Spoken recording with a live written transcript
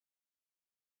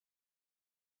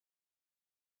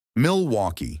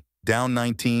Milwaukee, down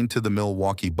 19 to the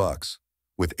Milwaukee Bucks.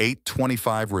 With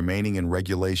 8:25 remaining in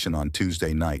regulation on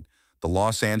Tuesday night, the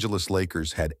Los Angeles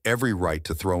Lakers had every right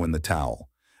to throw in the towel,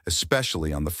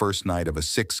 especially on the first night of a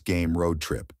 6-game road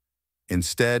trip.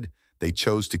 Instead, they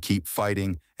chose to keep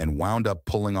fighting and wound up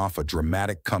pulling off a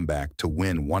dramatic comeback to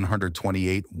win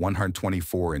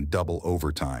 128-124 in double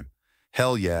overtime.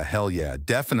 Hell yeah,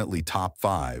 definitely top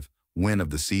 5 win of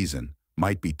the season,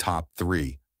 might be top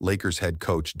 3. Lakers head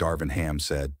coach Darvin Ham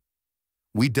said.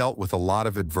 We dealt with a lot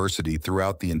of adversity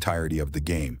throughout the entirety of the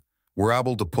game. We're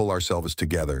able to pull ourselves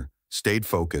together, stayed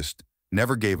focused,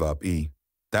 never gave up.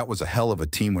 That was a hell of a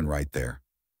team win right there.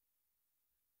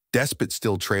 Despite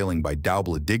still trailing by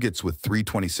double digits with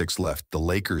 3:26 left, the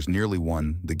Lakers nearly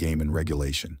won the game in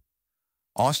regulation.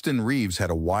 Austin Reeves had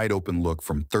a wide-open look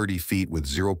from 30 feet with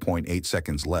 0.8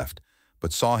 seconds left,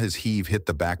 but saw his heave hit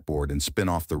the backboard and spin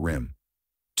off the rim.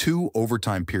 2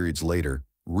 overtime periods later,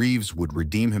 Reeves would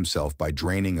redeem himself by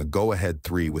draining a go-ahead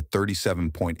 3 with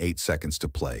 37.8 seconds to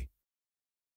play.